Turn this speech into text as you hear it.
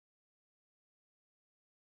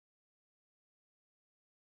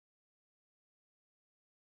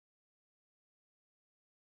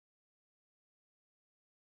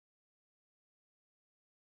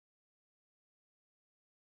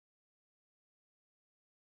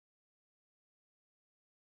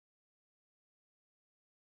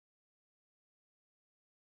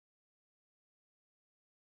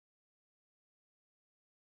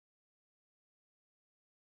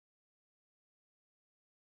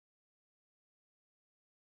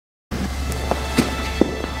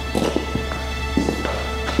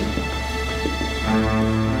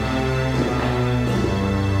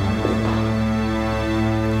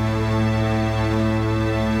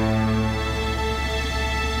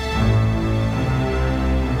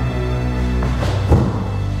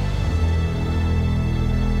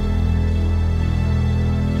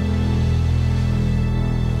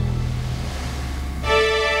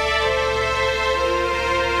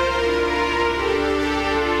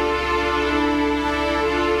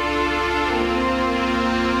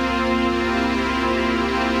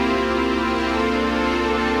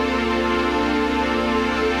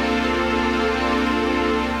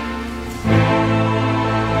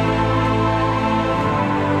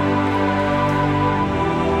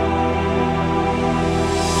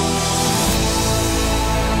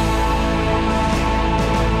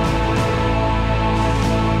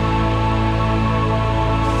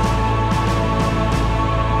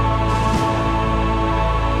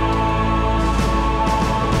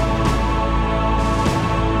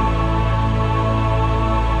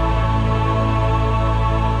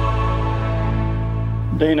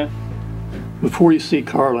Dana, before you see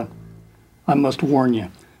Karla, I must warn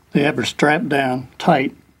you, they have her strapped down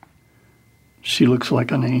tight. She looks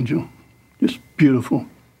like an angel, just beautiful.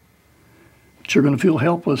 But you're going to feel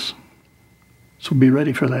helpless, so be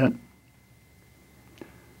ready for that.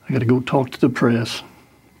 I got to go talk to the press.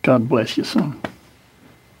 God bless you, son.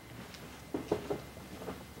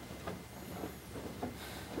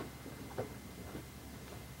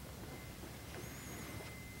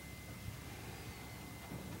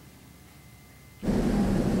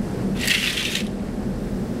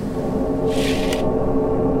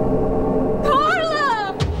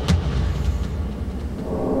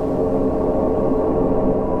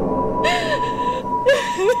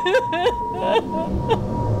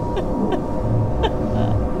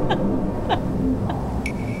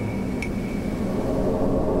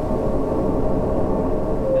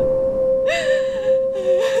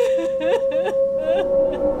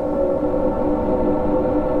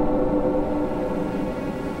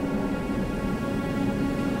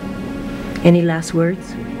 Any last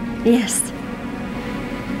words? Yes.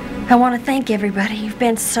 I want to thank everybody. You've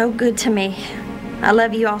been so good to me. I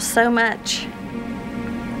love you all so much.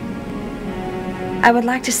 I would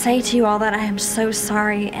like to say to you all that I am so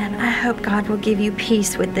sorry, and I hope God will give you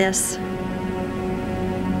peace with this.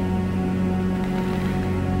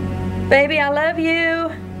 Baby, I love you.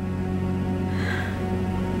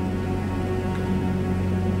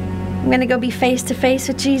 I'm gonna go be face to face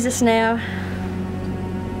with Jesus now.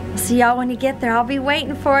 See y'all when you get there. I'll be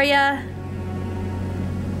waiting for you.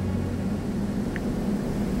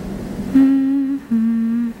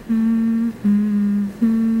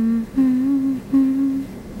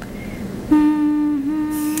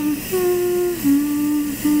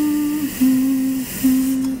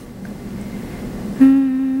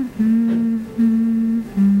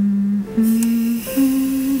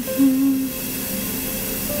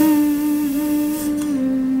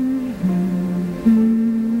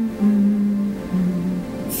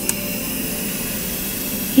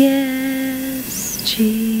 Yes,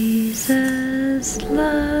 Jesus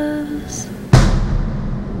loves.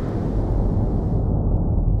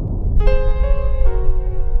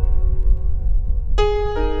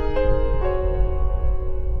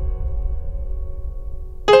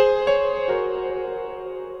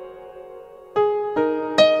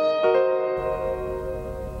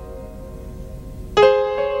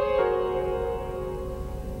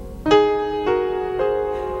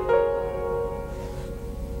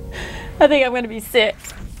 I think I'm going to be sick.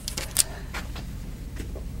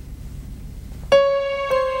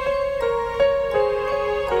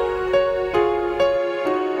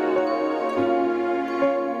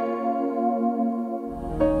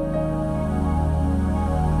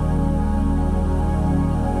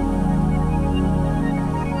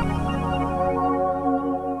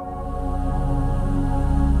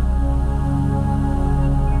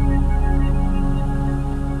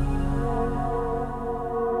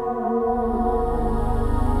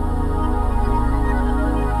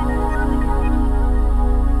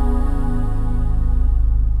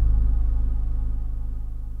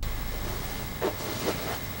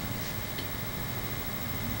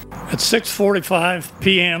 At 6:45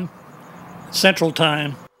 p.m. Central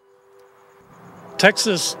Time,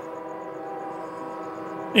 Texas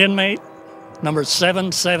inmate number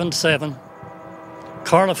 777,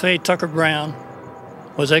 Karla Faye Tucker Brown,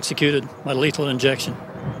 was executed by lethal injection.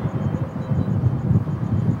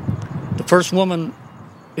 The first woman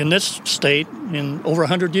in this state in over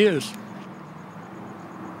 100 years.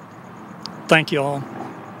 Thank you all.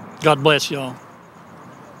 God bless you all.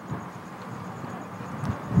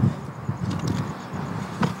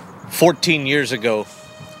 14 years ago,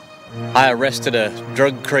 I arrested a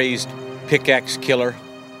drug-crazed pickaxe killer.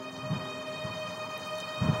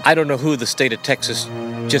 I don't know who the state of Texas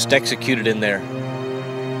just executed in there,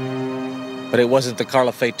 but it wasn't the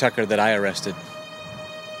Karla Faye Tucker that I arrested.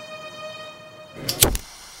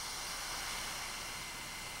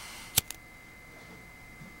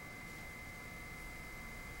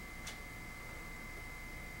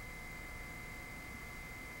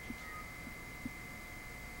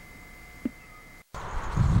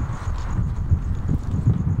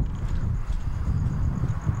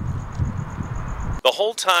 The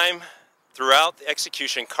whole time throughout the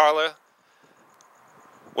execution, Karla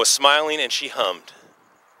was smiling and she hummed.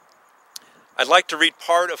 I'd like to read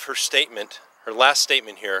part of her statement, her last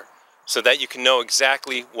statement here, so that you can know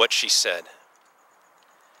exactly what she said.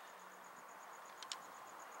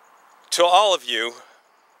 To all of you,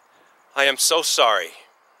 I am so sorry.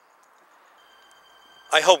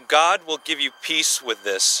 I hope God will give you peace with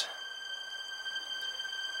this.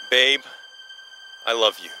 Babe, I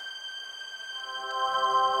love you.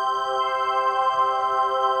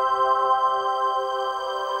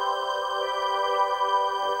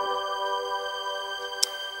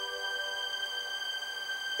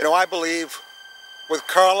 You know, I believe with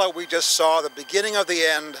Karla, we just saw the beginning of the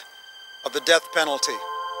end of the death penalty.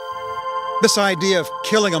 This idea of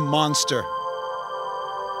killing a monster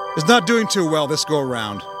is not doing too well this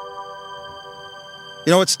go-round.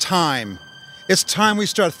 You know, it's time. It's time we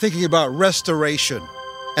start thinking about restoration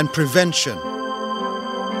and prevention.